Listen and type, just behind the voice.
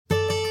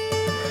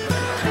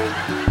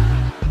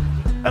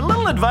A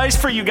little advice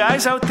for you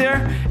guys out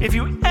there. If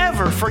you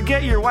ever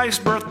forget your wife's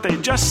birthday,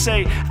 just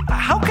say,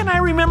 "How can I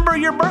remember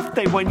your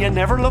birthday when you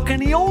never look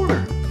any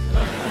older?"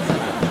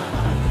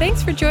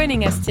 Thanks for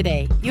joining us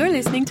today. You're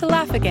listening to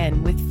Laugh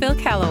Again with Phil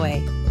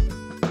Callaway.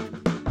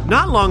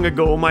 Not long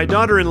ago, my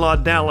daughter-in-law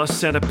Dallas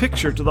sent a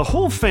picture to the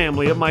whole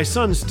family of my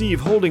son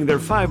Steve holding their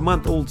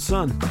 5-month-old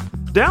son.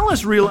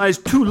 Dallas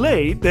realized too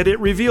late that it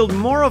revealed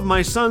more of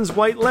my son's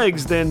white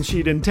legs than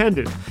she'd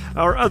intended.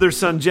 Our other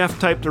son Jeff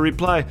typed a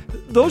reply,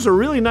 "Those are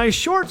really nice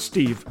shorts,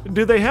 Steve.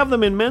 Do they have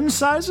them in men's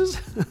sizes?"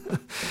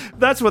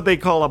 That's what they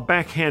call a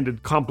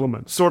backhanded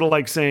compliment, sort of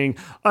like saying,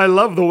 "I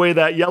love the way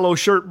that yellow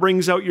shirt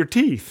brings out your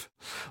teeth."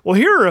 Well,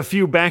 here are a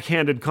few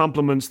backhanded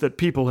compliments that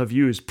people have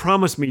used.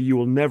 Promise me you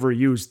will never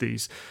use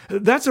these.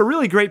 "That's a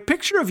really great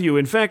picture of you.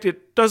 In fact,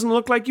 it doesn't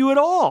look like you at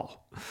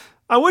all."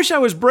 "I wish I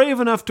was brave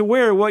enough to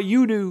wear what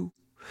you do."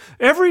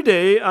 "Every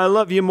day I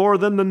love you more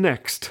than the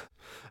next."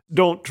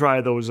 Don't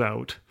try those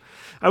out.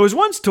 I was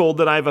once told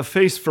that I have a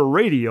face for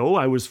radio.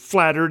 I was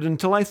flattered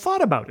until I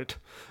thought about it.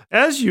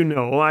 As you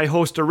know, I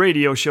host a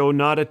radio show,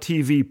 not a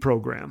TV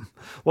program.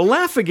 Well,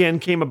 Laugh Again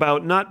came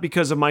about not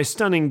because of my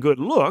stunning good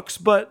looks,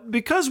 but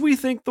because we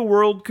think the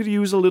world could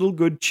use a little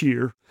good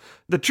cheer.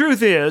 The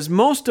truth is,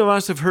 most of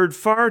us have heard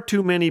far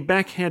too many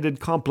backhanded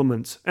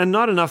compliments and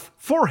not enough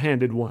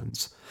forehanded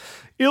ones.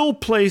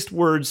 Ill-placed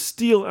words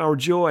steal our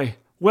joy.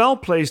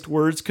 Well-placed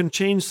words can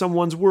change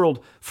someone's world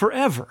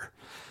forever.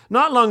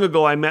 Not long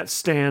ago, I met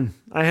Stan.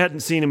 I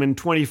hadn't seen him in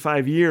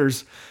 25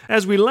 years.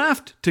 As we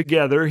laughed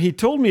together, he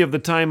told me of the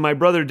time my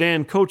brother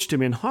Dan coached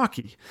him in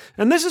hockey.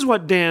 And this is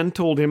what Dan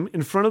told him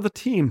in front of the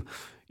team.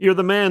 "You're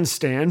the man,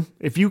 Stan.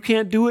 If you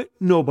can't do it,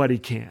 nobody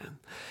can."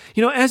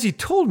 As he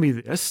told me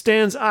this,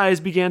 Stan's eyes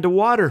began to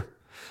water.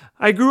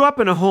 "I grew up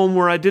in a home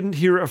where I didn't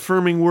hear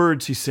affirming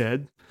words," he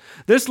said.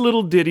 "This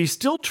little ditty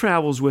still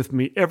travels with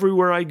me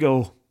everywhere I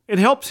go. It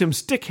helps him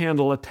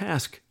stick-handle a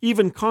task,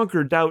 even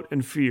conquer doubt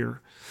and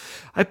fear."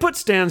 I put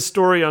Stan's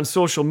story on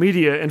social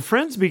media, and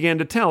friends began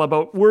to tell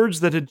about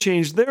words that had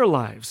changed their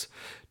lives.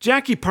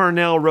 Jackie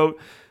Parnell wrote,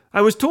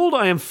 "I was told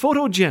I am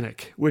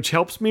photogenic, which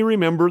helps me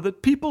remember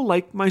that people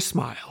like my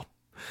smile."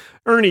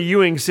 Ernie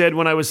Ewing said,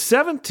 "When I was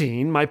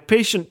 17, my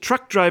patient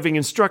truck driving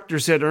instructor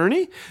said,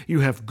 'Ernie,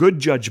 you have good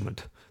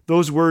judgment.'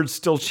 Those words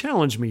still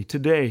challenge me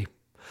today."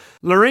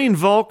 Lorraine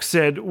Volk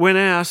said, when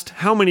asked,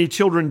 "How many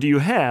children do you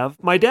have?"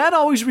 "My dad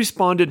always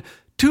responded,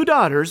 2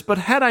 daughters, but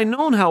had I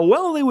known how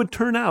well they would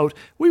turn out,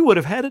 we would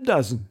have had a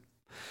dozen."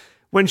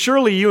 When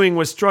Shirley Ewing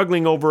was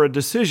struggling over a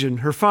decision,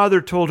 her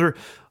father told her,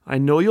 "I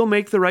know you'll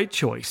make the right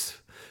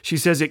choice." She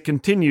says it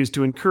continues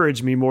to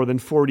encourage me more than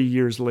 40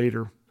 years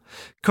later.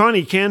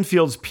 Connie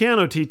Canfield's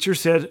piano teacher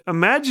said,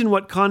 "Imagine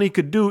what Connie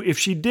could do if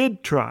she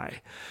did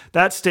try."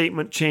 That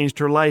statement changed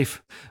her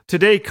life.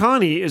 Today,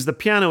 Connie is the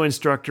piano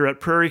instructor at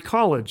Prairie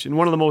College and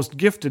one of the most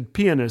gifted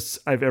pianists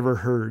I've ever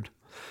heard.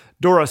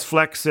 Doris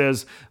Fleck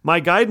says,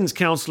 "My guidance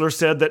counselor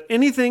said that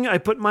anything I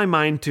put my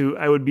mind to,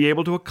 I would be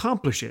able to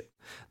accomplish it.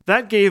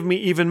 That gave me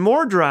even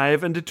more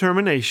drive and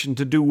determination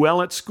to do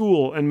well at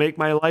school and make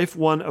my life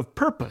one of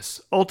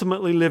purpose,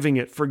 ultimately living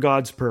it for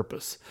God's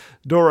purpose."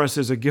 Doris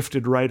is a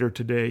gifted writer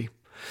today.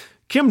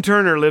 Kim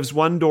Turner lives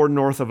one door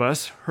north of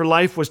us. Her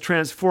life was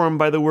transformed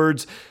by the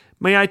words,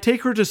 "May I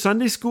take her to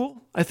Sunday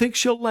school? I think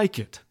she'll like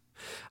it."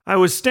 "I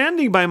was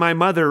standing by my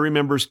mother,"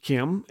 remembers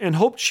Kim, "and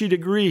hoped she'd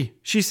agree.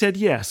 She said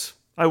yes.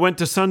 I went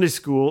to Sunday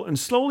school and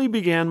slowly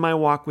began my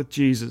walk with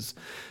Jesus.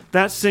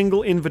 That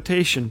single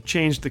invitation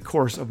changed the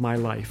course of my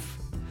life."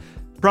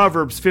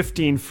 Proverbs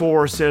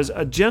 15:4 says,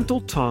 "A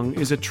gentle tongue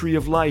is a tree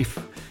of life."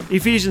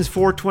 Ephesians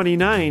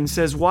 4:29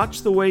 says,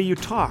 "Watch the way you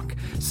talk.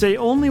 Say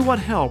only what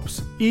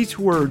helps, each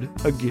word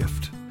a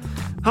gift."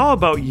 How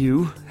about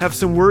you? Have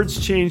some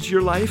words changed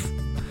your life?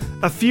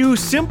 A few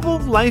simple,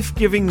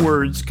 life-giving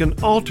words can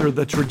alter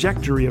the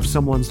trajectory of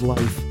someone's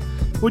life.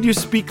 Would you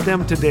speak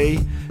them today?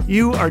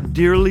 You are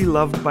dearly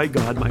loved by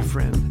God, my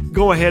friend.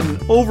 Go ahead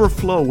and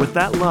overflow with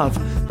that love,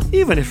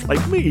 even if,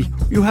 like me,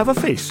 you have a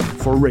face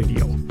for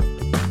radio.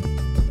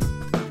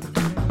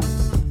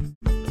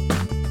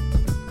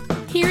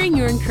 Hearing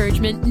your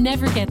encouragement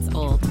never gets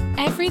old.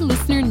 Every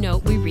listener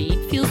note we read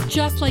feels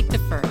just like the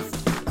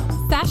first.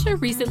 Sasha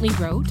recently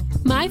wrote,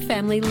 "My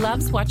family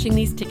loves watching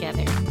these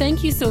together.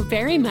 Thank you so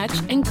very much,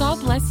 and God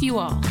bless you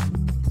all."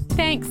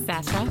 Thanks,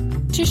 Sasha.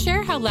 To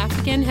share how Laugh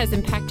Again has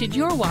impacted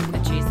your walk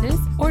with Jesus,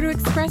 or to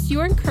express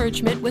your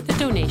encouragement with a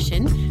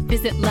donation,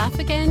 visit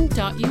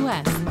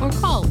laughagain.us or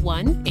call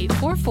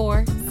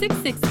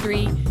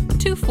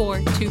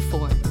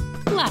 1-844-663-2424.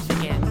 Laugh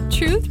Again.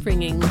 Truth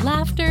bringing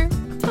laughter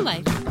to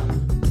life.